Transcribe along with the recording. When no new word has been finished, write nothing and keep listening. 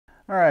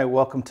All right,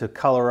 welcome to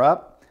Color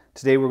Up.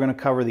 Today we're going to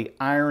cover the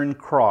iron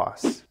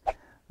cross.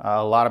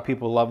 A lot of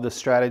people love this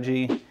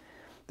strategy.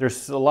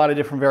 There's a lot of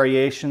different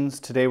variations.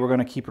 Today we're going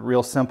to keep it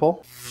real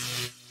simple.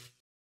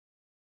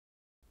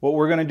 What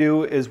we're going to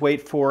do is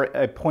wait for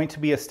a point to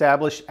be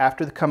established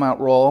after the come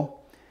out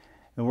roll,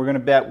 and we're going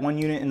to bet 1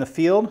 unit in the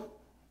field.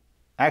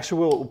 Actually,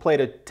 we'll play at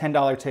a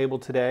 $10 table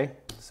today.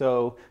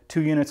 So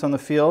 2 units on the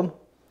field,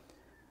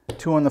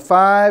 2 on the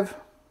 5,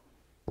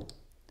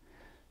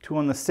 2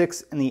 on the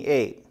 6 and the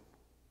 8.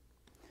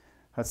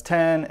 That's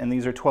 10, and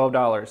these are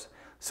 $12.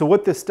 So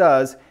what this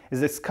does is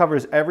this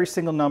covers every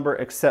single number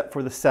except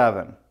for the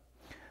 7.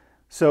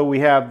 So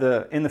we have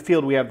in the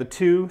field we have the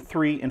 2,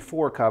 3, and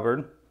 4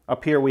 covered.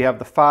 Up here we have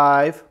the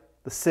 5,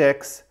 the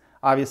 6,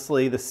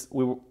 obviously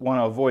we want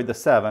to avoid the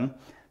 7,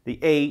 the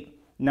 8,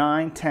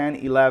 9, 10,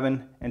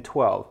 11, and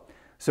 12.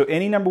 So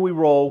any number we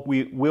roll,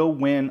 we will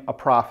win a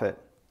profit.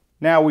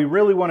 Now we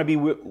really want to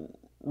be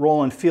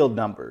rolling field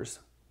numbers,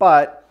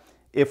 but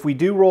if we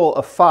do roll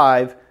a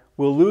 5,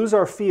 we'll lose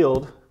our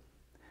field.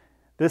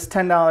 This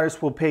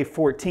 $10 will pay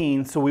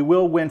 14, so we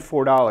will win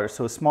 $4,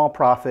 so a small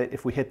profit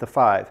if we hit the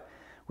 5.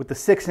 With the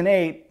 6 and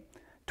 8,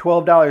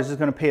 $12 is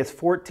going to pay us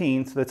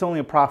 14, so that's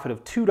only a profit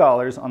of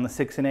 $2 on the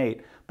 6 and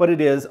 8, but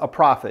it is a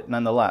profit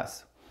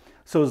nonetheless.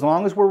 So as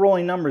long as we're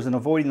rolling numbers and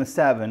avoiding the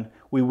 7,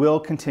 we will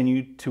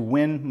continue to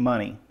win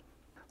money.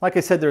 Like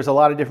I said, there's a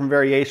lot of different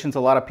variations. A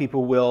lot of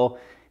people will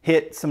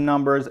hit some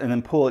numbers and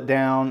then pull it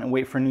down and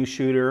wait for a new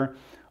shooter,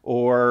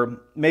 or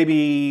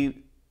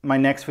maybe my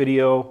next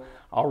video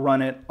I'll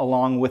run it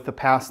along with the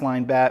pass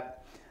line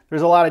bet.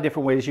 There's a lot of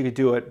different ways you could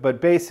do it, but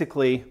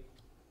basically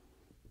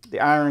the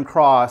iron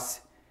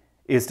cross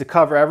is to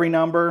cover every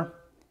number,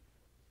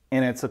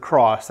 and it's a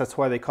cross. That's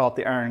why they call it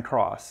the iron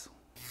cross.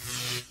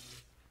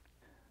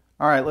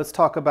 All right, let's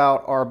talk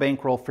about our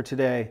bankroll for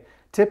today.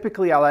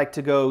 Typically I like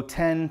to go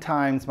 10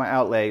 times my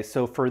outlay.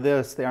 So for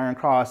this, the iron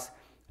cross,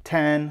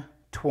 10,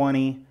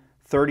 20,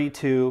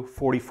 32,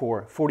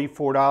 44.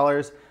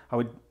 $44. I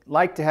would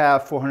like to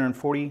have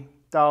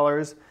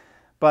 $440,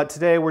 but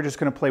today we're just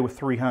going to play with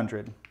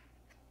 300.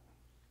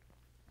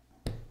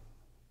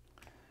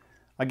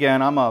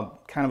 Again, I'm a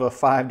kind of a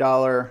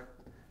 $5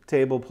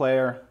 table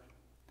player,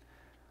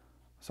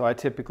 so I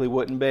typically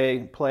wouldn't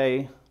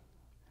play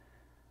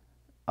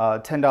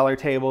 $10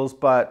 tables,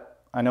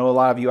 but I know a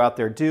lot of you out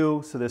there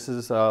do, so this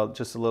is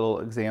just a little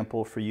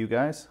example for you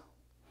guys.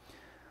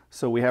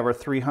 So we have our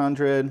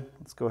 300.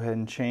 Let's go ahead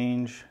and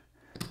change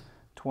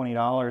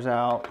 $20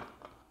 out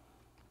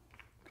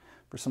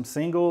for some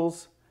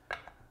singles.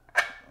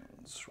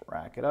 Let's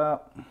rack it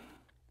up.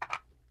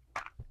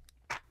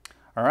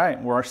 All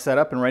right, we're set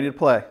up and ready to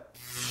play.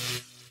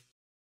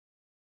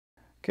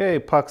 Okay,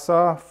 puck's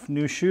off,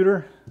 new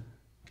shooter.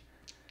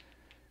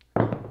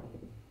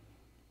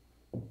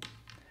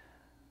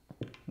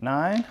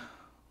 9,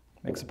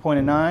 makes a point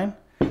of 9.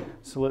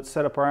 So let's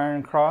set up our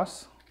iron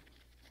cross.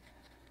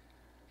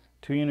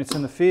 2 units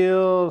in the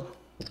field.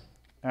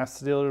 Ask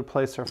the dealer to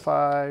place our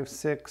 5,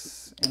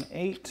 6, and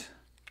 8.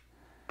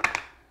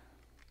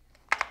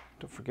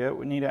 Don't forget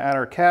we need to add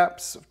our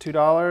caps of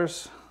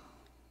 $2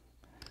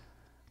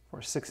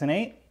 for 6 and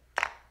 8.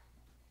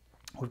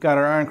 We've got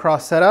our iron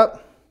cross set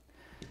up,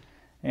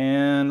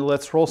 and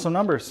let's roll some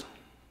numbers.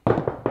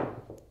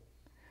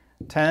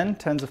 10,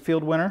 10's a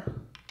field winner.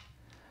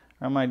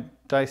 My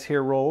dice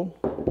here roll.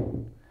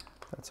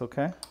 That's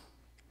okay.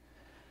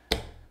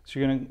 So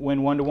you're going to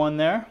win 1 to 1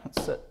 there.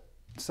 Let's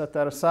set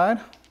that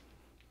aside.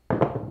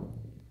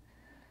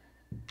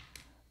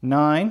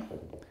 9.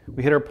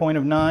 We hit our point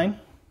of 9.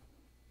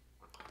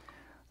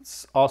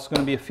 It's also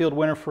going to be a field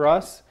winner for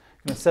us.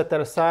 I'm going to set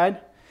that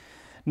aside.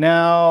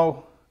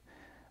 Now,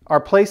 our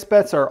place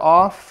bets are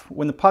off.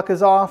 When the puck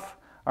is off,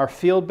 our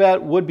field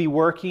bet would be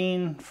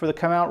working for the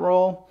come out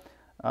roll.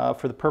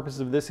 For the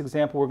purpose of this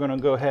example, we're going to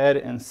go ahead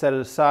and set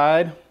it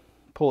aside,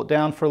 pull it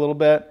down for a little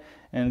bit,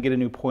 and get a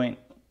new point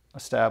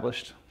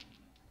established.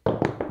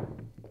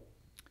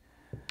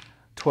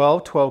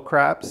 12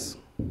 craps.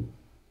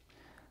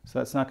 So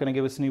that's not going to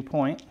give us a new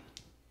point.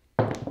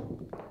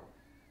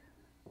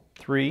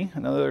 3,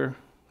 another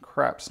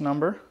craps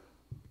number.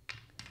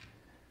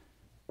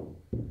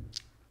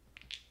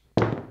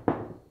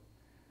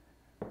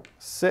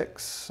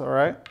 6, all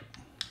right.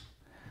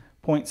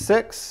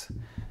 0.6.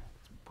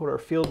 Put our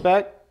field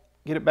back,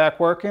 get it back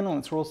working, and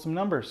let's roll some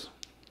numbers.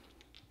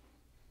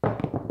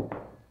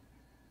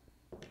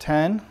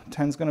 10.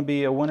 10's going to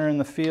be a winner in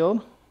the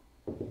field.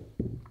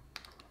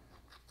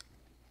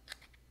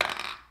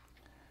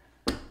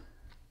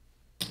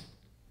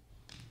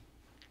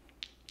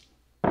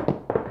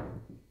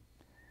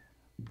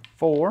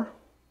 4.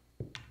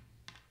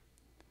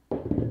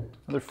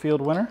 Another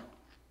field winner.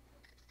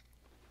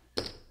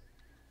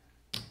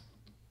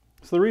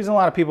 So the reason a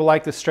lot of people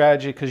like this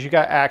strategy because you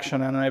got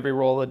action on every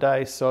roll of the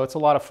dice, so it's a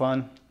lot of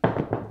fun.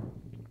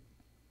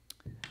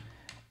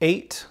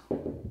 8.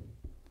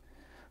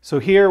 So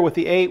here with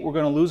the 8, we're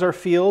going to lose our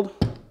field,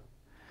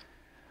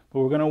 but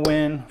we're going to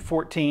win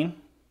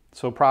 14,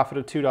 so a profit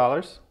of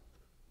 $2.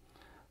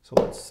 So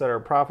let's set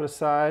our profit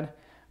aside.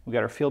 We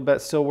got our field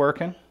bet still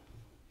working.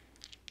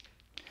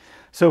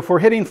 So if we're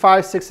hitting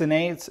 5, 6, and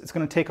 8s, it's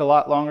going to take a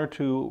lot longer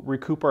to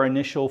recoup our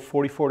initial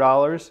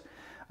 $44.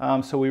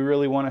 So we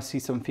really want to see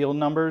some field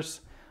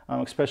numbers,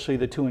 especially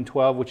the 2 and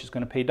 12, which is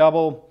going to pay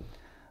double.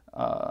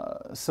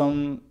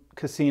 Some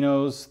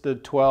casinos, the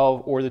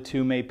 12 or the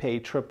 2 may pay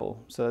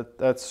triple. So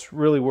that's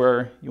really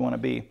where you want to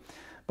be.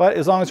 But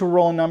as long as we're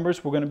rolling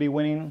numbers, we're going to be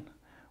winning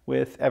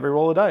with every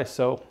roll of dice.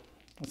 So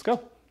let's go.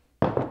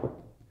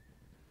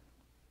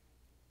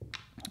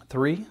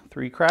 3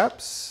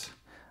 craps.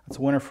 That's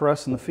a winner for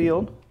us in the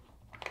field.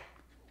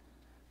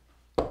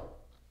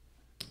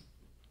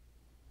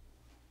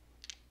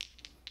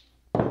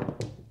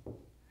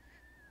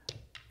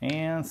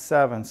 And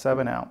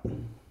 7 out.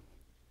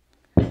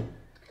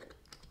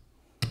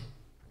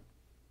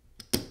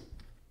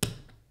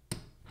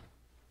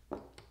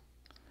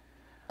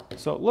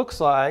 So it looks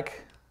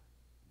like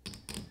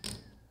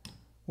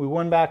we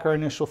won back our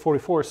initial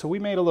 44, so we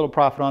made a little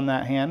profit on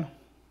that hand.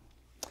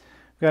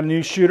 We've got a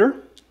new shooter.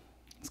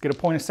 Let's get a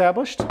point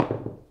established.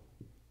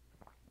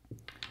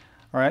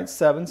 All right,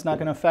 7's not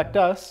going to affect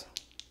us.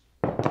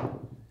 All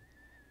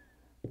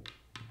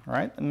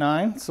right, the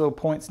 9, so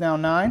point's now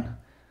 9.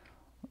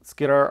 Let's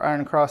get our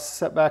iron cross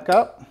set back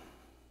up.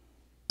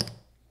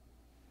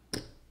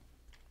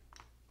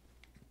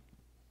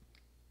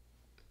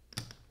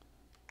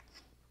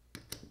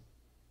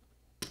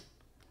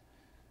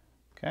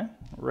 Okay,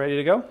 ready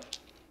to go.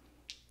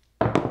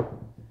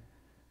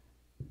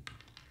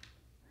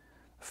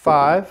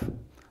 5,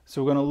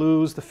 so we're going to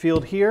lose the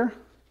field here.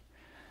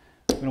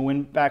 We're going to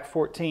win back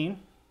 14.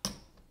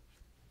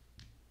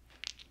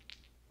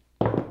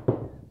 All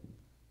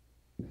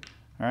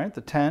right,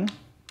 the 10.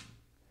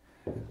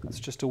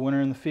 That's just a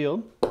winner in the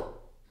field. Let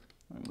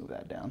me move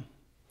that down.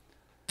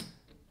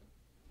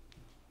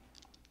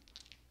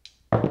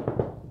 All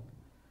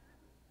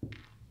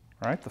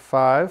right, the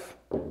 5.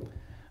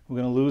 We're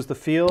going to lose the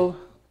field,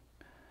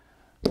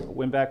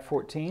 win back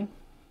 14.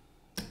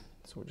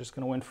 So we're just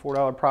going to win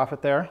 $4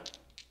 profit there.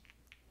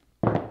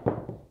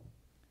 All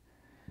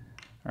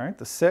right,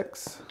 the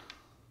 6.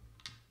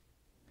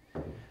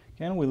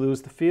 Again, we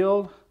lose the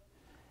field,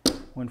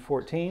 win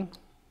 14.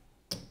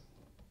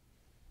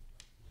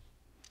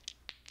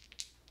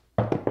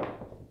 All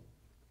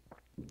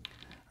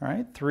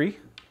right, 3.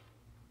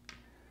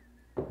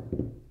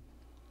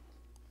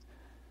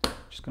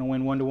 Just going to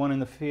win 1-1 in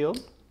the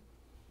field.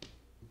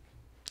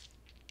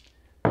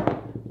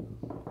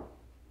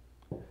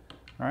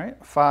 All right,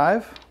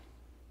 5.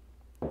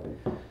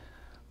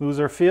 Lose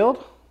our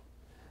field,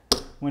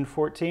 win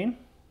 14.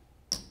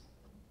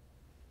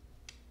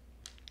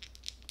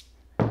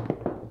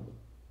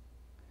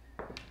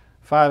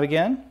 Five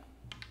again.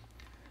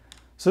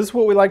 So this is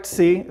what we like to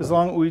see. As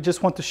long as we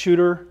just want the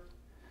shooter,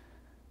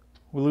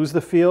 we lose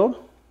the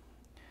field,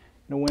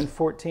 and win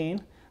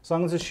 14. As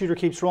long as the shooter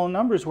keeps rolling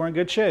numbers, we're in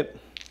good shape.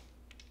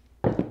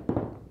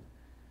 All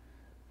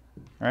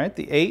right,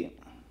 the 8.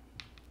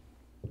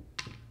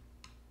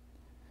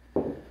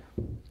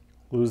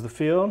 Lose the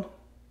field,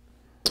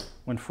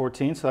 win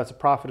 14, so that's a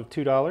profit of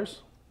 $2.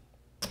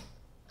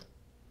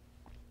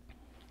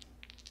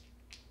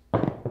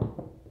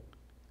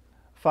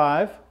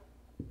 5.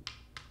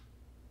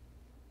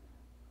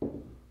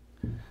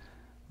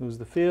 Lose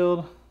the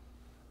field,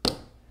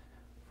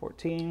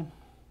 14.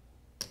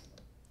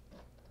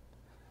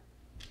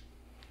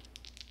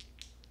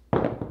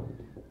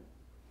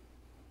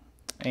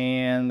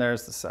 And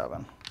there's the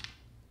 7.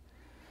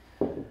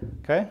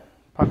 Okay,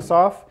 puck's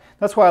off.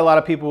 That's why a lot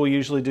of people will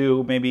usually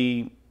do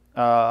maybe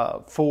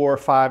 4,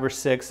 5, or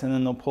 6, and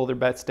then they'll pull their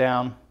bets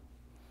down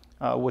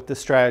with this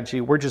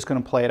strategy. We're just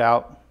going to play it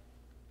out.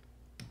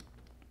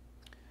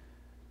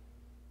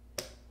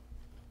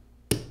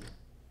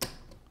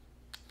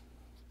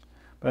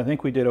 But I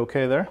think we did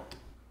okay there.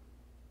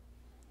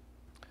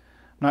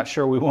 I'm not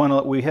sure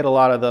we hit a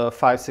lot of the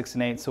 5, 6,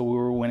 and 8, so we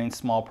were winning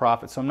small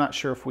profits. So I'm not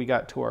sure if we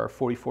got to our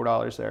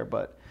 $44 there,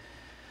 but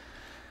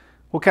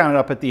we'll count it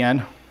up at the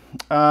end.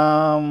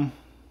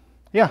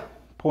 Yeah,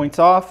 points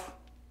off,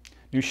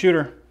 new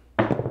shooter.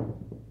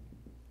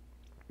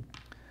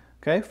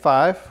 Okay,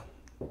 5,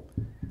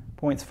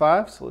 points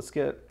 5, so let's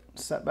get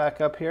set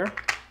back up here.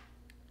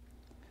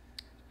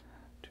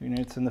 2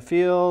 units in the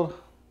field,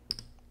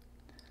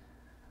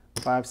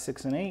 5,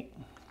 6, and 8.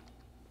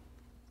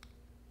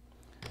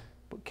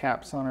 Put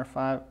caps on our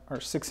 5 or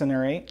 6 and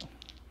our 8.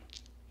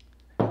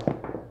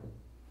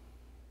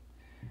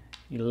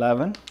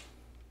 11.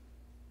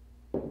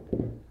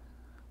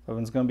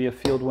 11's going to be a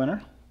field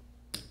winner.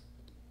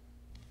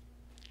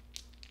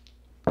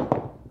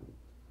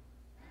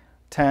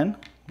 10,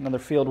 another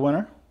field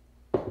winner.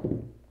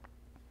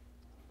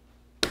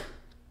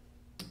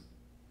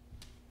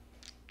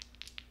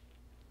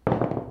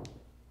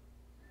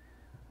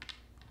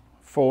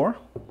 4.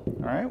 All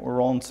right, we're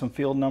rolling some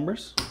field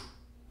numbers.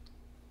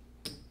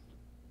 So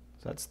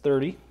that's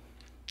 30.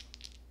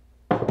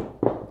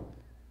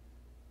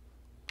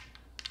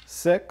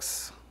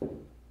 6.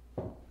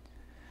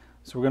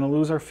 So we're going to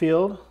lose our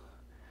field.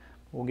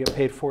 We'll get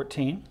paid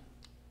 14.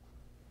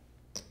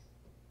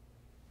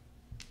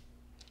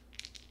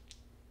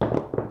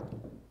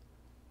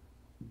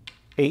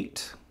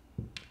 8.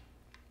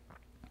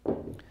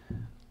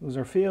 Lose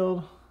our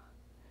field.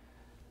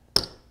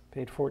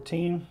 Paid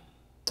 14.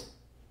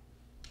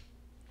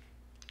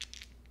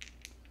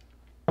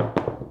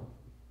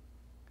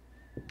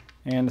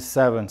 And a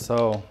 7.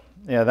 So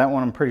yeah, that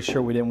one I'm pretty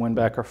sure we didn't win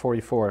back our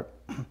 40 for it.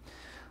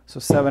 So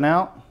 7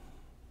 out.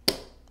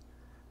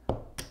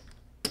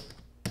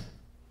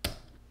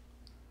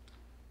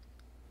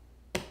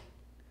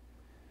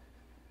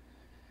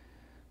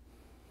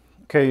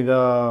 Okay,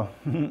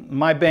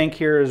 my bank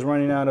here is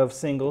running out of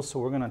singles, so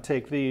we're going to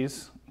take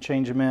these,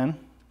 change them in.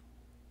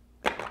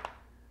 Give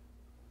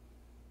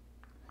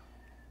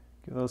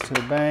those to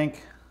the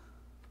bank.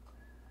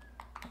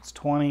 That's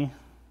 20.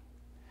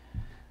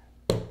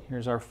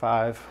 Here's our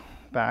 5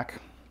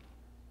 back.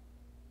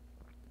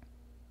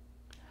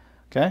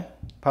 Okay,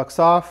 puck's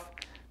off.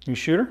 New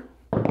shooter.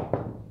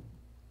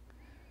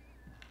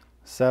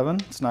 7.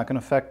 It's not going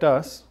to affect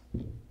us.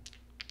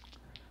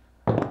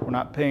 We're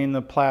not playing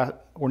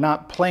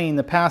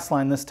the pass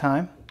line this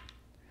time.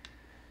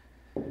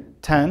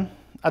 10.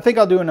 I think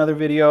I'll do another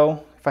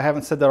video. If I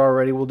haven't said that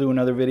already, we'll do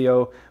another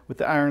video with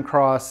the iron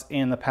cross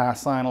and the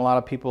pass line. A lot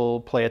of people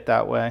play it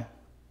that way.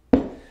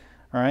 All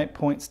right,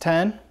 points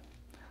 10.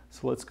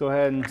 So let's go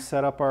ahead and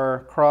set up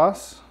our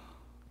cross.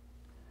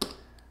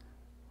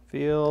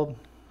 Field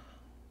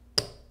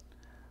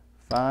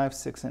 5,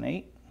 6, and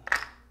 8.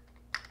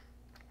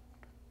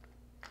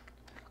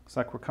 Looks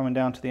like we're coming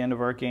down to the end of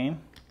our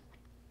game.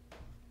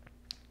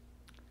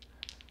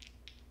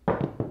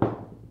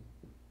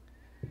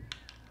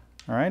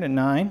 All right, a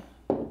 9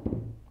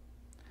 will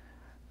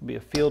be a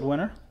field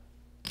winner.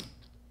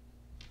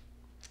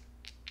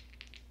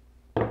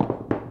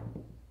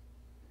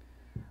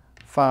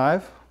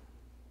 5.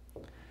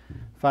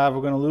 5,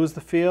 we're going to lose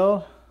the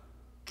field.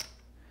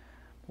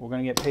 We're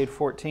going to get paid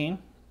 14.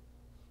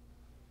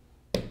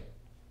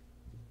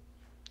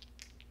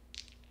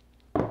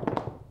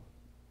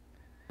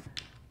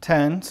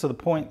 10, so the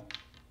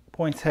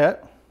points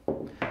hit.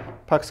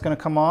 Puck's going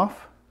to come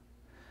off.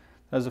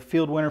 That's a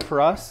field winner for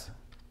us.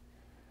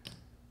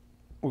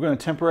 We're going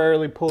to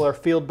temporarily pull our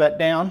field bet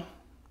down.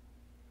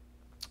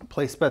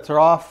 Place bets are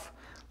off.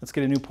 Let's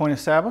get a new point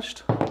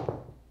established.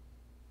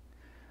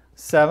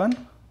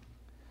 7.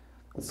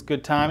 That's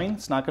good timing.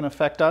 It's not going to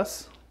affect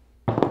us.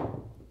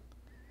 A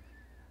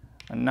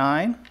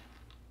 9.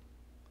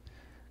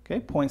 Okay,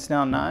 points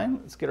down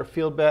 9. Let's get our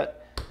field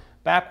bet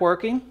back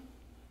working.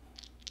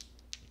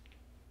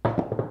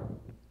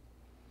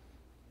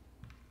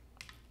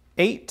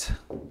 8.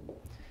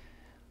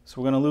 So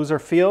we're going to lose our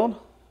field.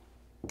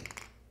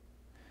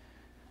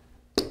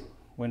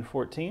 Win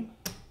 14.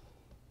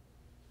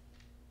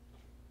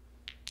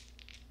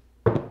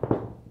 All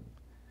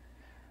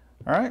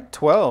right,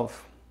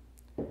 12.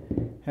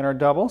 Hit our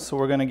double, so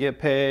we're going to get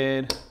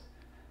paid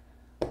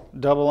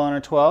double on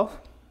our 12.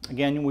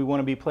 Again, we want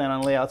to be playing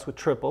on layouts with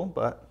triple,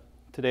 but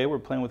today we're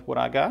playing with what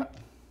I got.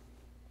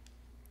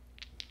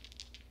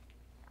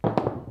 All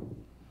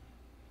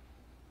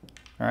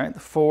right, the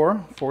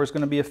 4. 4 is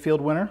going to be a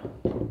field winner.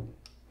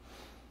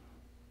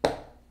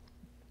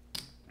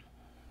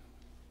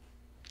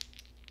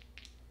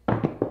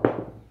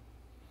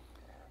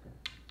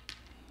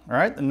 All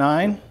right, the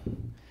 9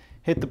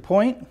 hit the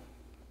point.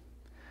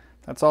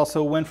 That's also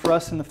a win for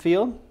us in the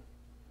field.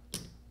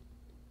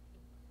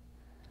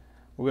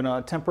 We're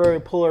going to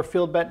temporarily pull our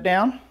field bet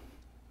down.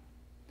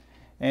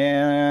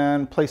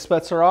 And place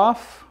bets are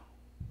off.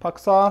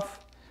 Puck's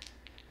off.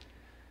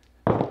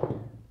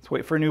 Let's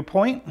wait for a new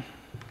point.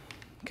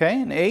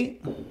 Okay, an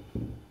 8.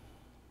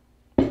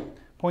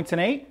 Points an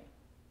 8.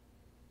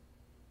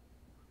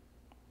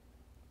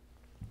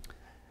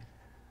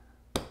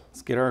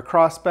 Let's get our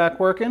cross back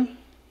working.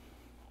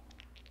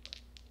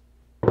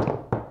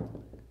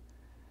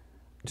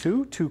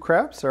 2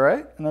 craps, all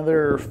right.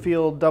 Another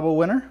field double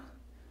winner.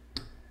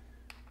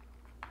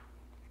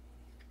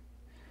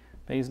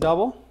 Pays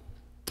double.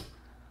 So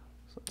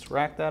let's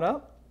rack that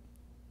up.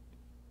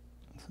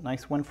 It's a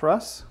nice win for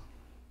us.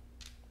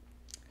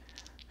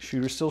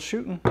 Shooter's still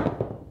shooting.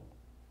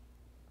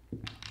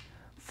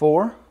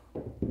 4.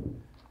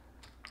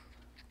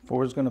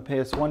 4 is going to pay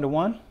us 1 to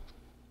 1.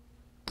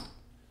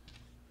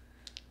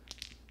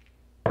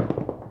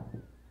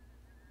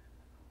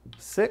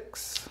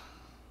 6.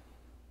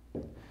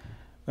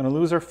 Going to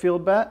lose our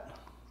field bet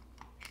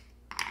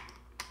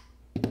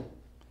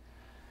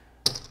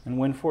and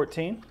win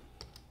 14.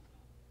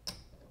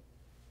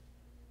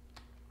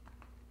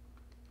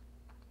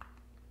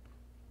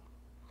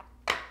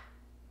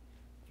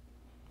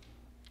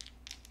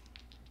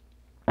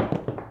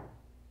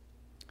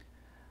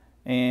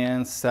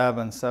 And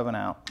 7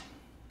 out.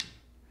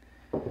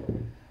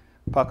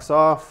 Puck's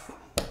off.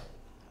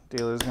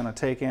 Dealer's going to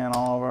take in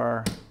all of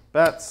our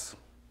bets.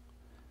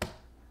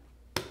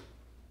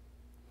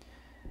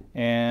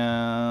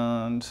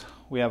 And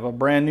we have a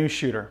brand new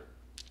shooter.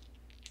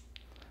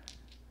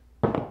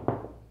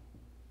 All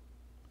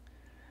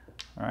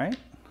right,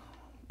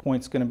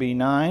 point's going to be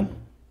 9.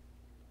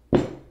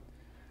 Let's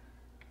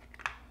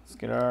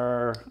get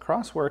our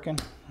cross working.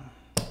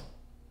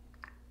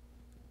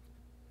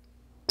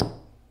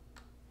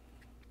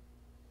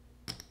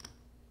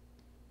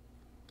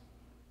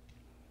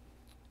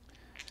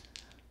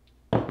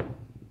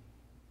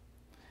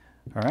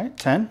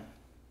 10.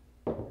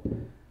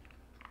 10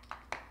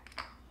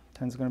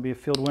 is going to be a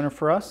field winner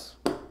for us.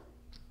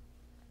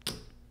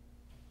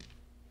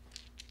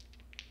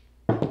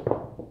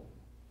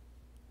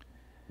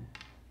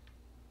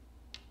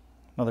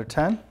 Another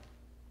 10.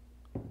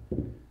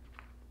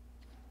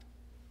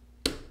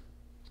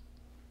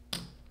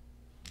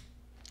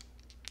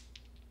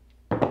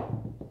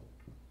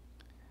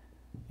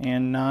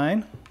 And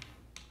 9.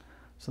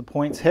 So the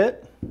points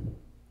hit.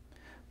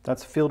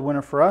 That's a field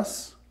winner for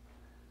us.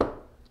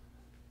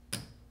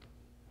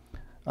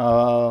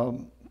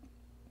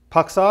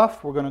 Puck's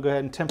off. We're going to go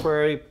ahead and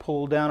temporarily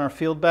pull down our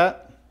field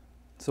bet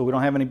so we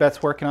don't have any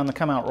bets working on the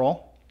come out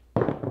roll.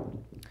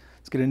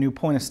 Let's get a new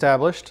point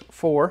established.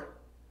 4.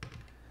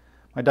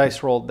 My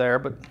dice rolled there,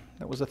 but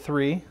that was a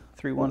 3.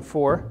 3, 1,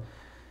 4.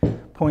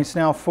 Points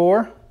now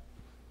 4.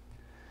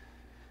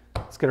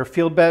 Let's get our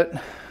field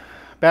bet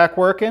back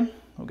working.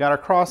 We've got our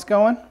cross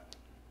going.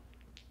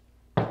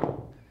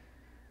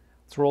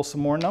 Let's roll some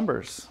more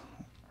numbers.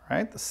 All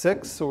right, the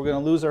 6, so we're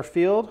going to lose our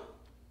field.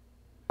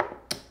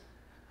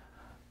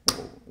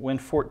 Win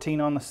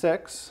 14 on the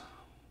 6.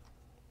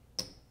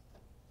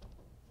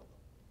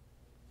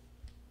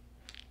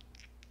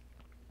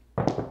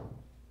 All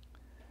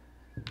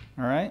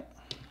right,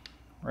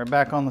 right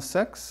back on the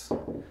 6.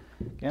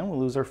 Again, we'll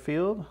lose our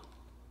field.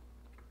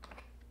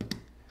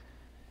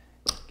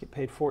 Get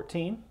paid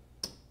 14.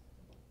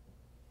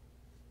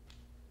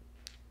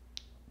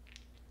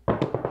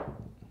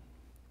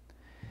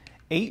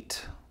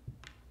 Eight.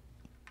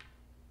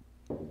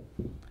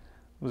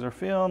 Lose our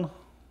field.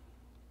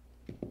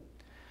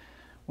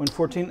 Win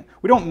 14.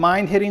 We don't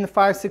mind hitting the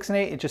 5, 6, and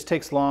 8. It just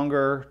takes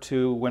longer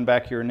to win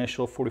back your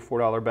initial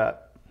 $44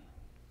 bet.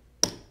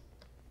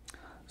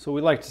 So we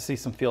like to see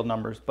some field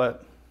numbers,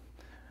 but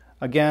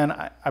again,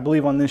 I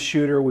believe on this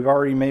shooter we've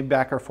already made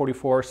back our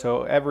 44,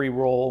 so every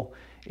roll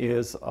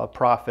is a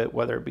profit,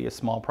 whether it be a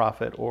small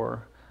profit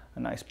or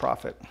a nice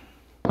profit.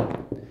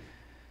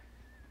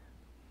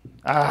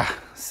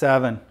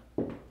 7.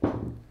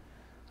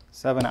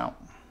 7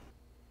 out.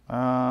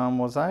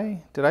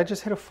 Did I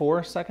just hit a 4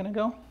 a second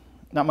ago?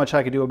 Not much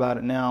I could do about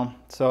it now.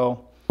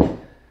 So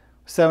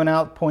 7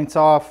 out, points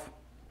off.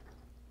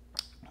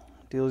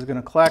 Dealer's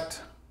going to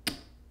collect.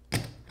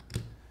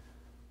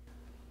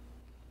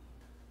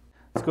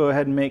 Let's go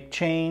ahead and make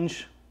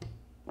change.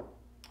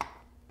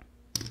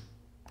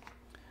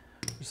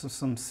 There's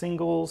some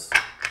singles.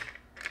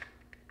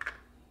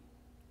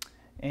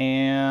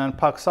 And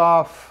puck's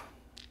off.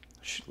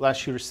 Last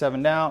shooter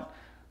 7 out.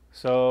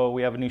 So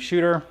we have a new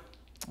shooter.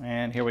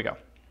 And here we go.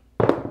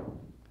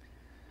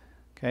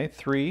 Okay,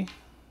 3.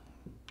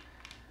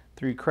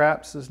 3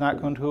 craps is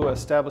not going to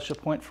establish a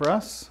point for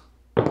us.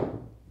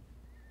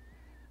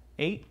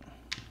 8.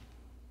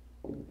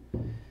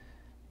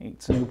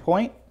 8's a new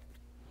point.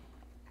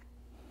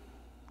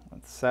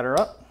 Let's set her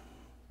up.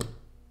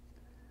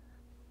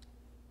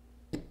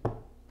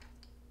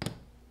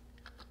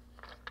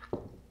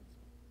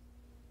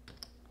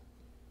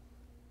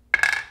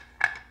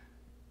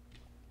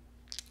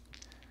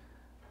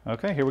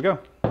 Okay, here we go.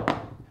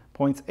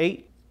 Points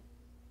 8.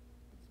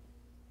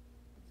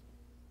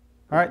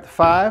 All right, the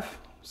 5.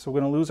 So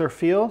we're going to lose our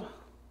field.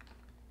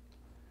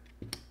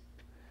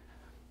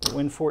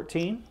 Win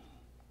 14.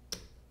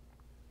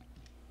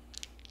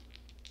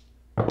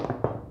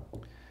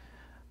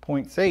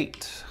 Points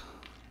 8.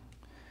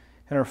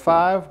 Hit our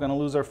 5. Going to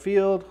lose our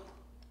field.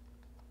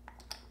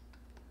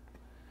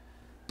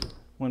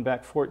 Win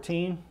back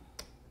 14.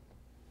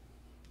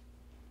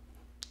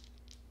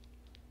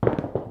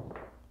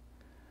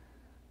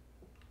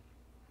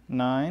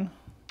 9.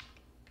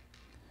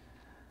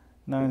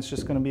 9 is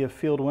just going to be a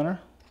field winner.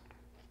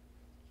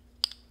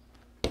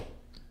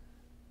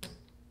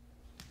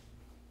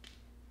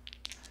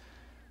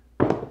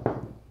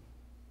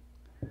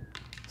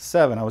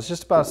 7. I was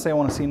just about to say I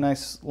want to see a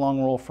nice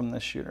long roll from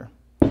this shooter.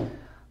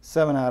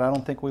 7 out. I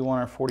don't think we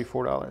want our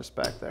 $44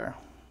 back there.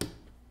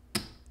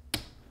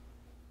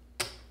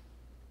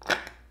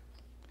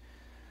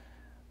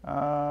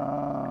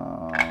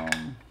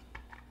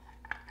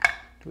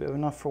 Do we have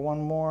enough for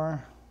one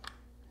more?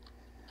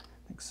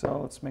 I think so.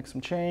 Let's make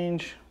some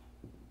change.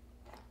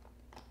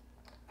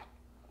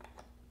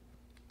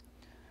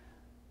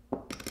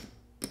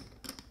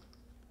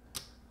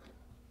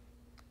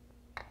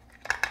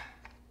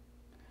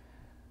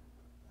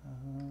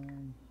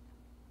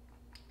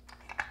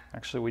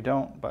 Actually, we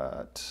don't,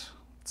 but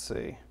let's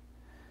see.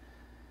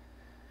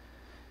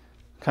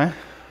 Okay.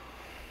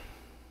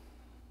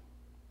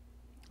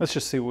 Let's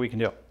just see what we can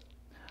do.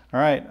 All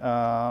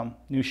right,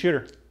 new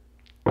shooter.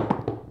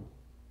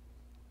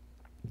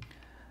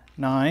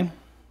 9.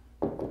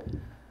 All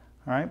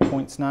right,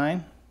 points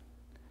 9.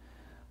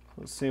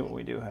 Let's see what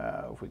we do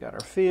have. We got our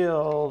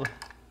field.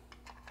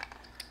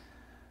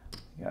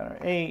 We got our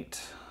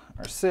 8,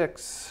 our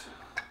 6,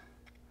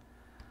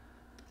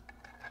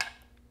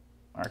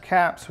 our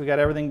caps. We got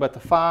everything but the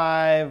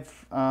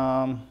 5.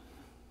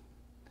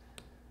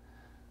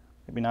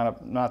 Maybe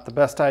not the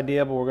best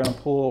idea, but we're going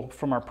to pull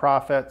from our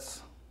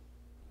profits.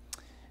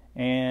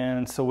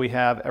 And so we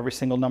have every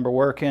single number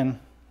working.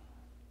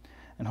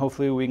 and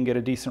hopefully we can get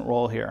a decent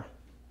roll here.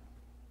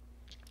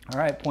 All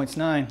right, points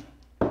 9.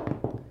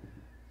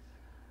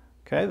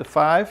 Okay, the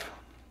 5.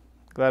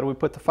 Glad we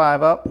put the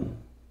 5 up.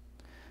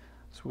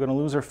 So we're going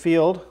to lose our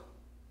field.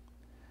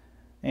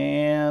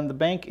 And the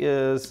bank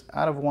is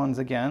out of ones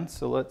again,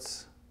 so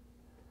let's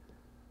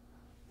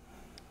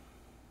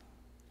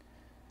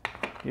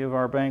give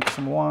our bank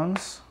some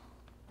ones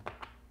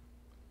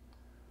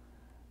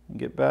and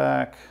get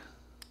back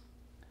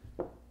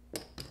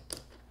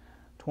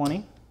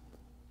 20.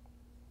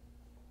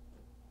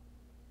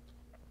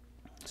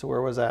 So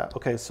where was that?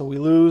 Okay, so we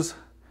lose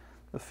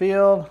the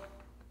field.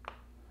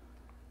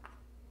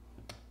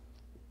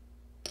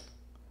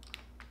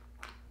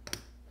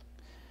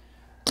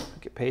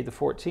 Get paid the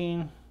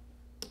 14.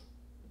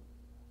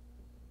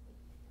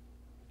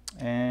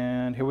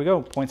 And here we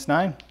go, points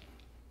 9.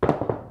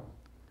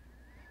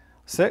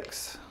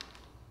 6.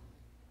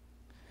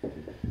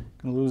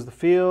 Gonna lose the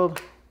field.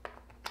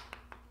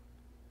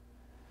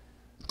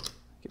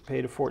 Get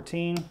paid a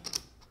 14.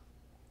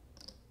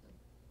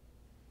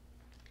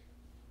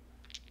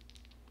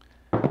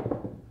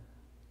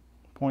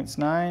 Points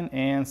 9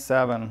 and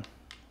 7.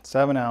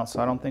 7 out,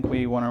 so I don't think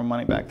we want our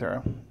money back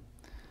there.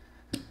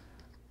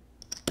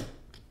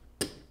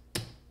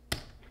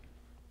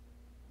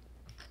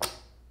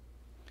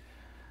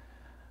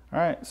 All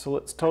right, so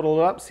let's total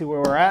it up, see where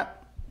we're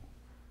at.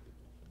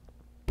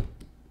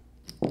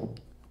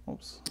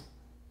 Oops.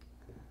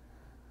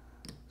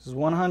 This is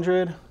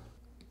 100.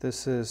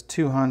 This is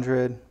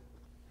 200.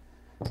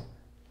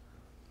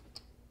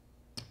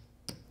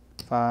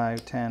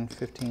 5, 10,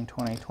 15,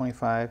 20,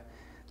 25.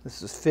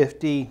 This is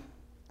 50.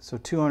 So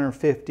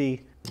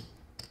 250.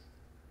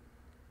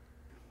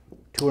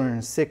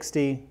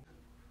 260.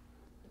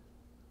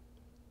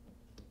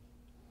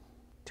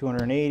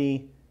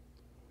 280.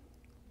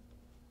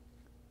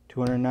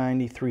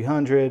 290,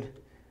 300,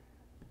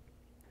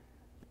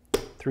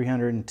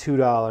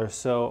 $302,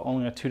 so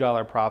only a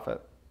 $2 profit.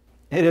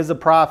 It is a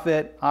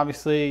profit.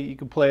 Obviously, you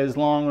can play as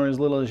long or as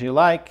little as you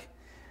like.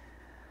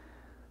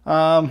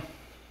 But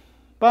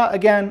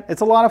again,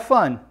 it's a lot of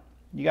fun.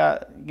 You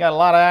got a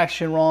lot of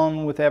action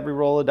rolling with every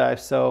roll of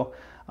dice, so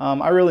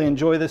I really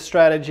enjoy this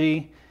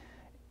strategy.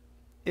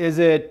 Is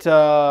it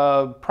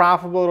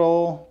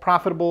profitable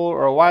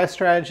or a wise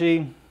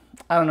strategy?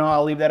 I don't know,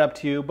 I'll leave that up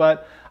to you,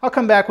 but I'll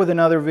come back with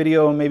another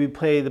video and maybe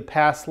play the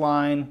pass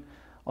line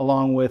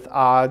along with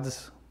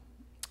odds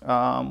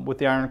with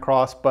the Iron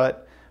Cross.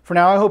 But for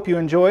now, I hope you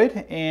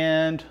enjoyed,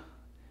 and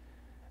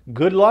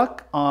good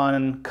luck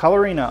on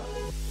coloring up.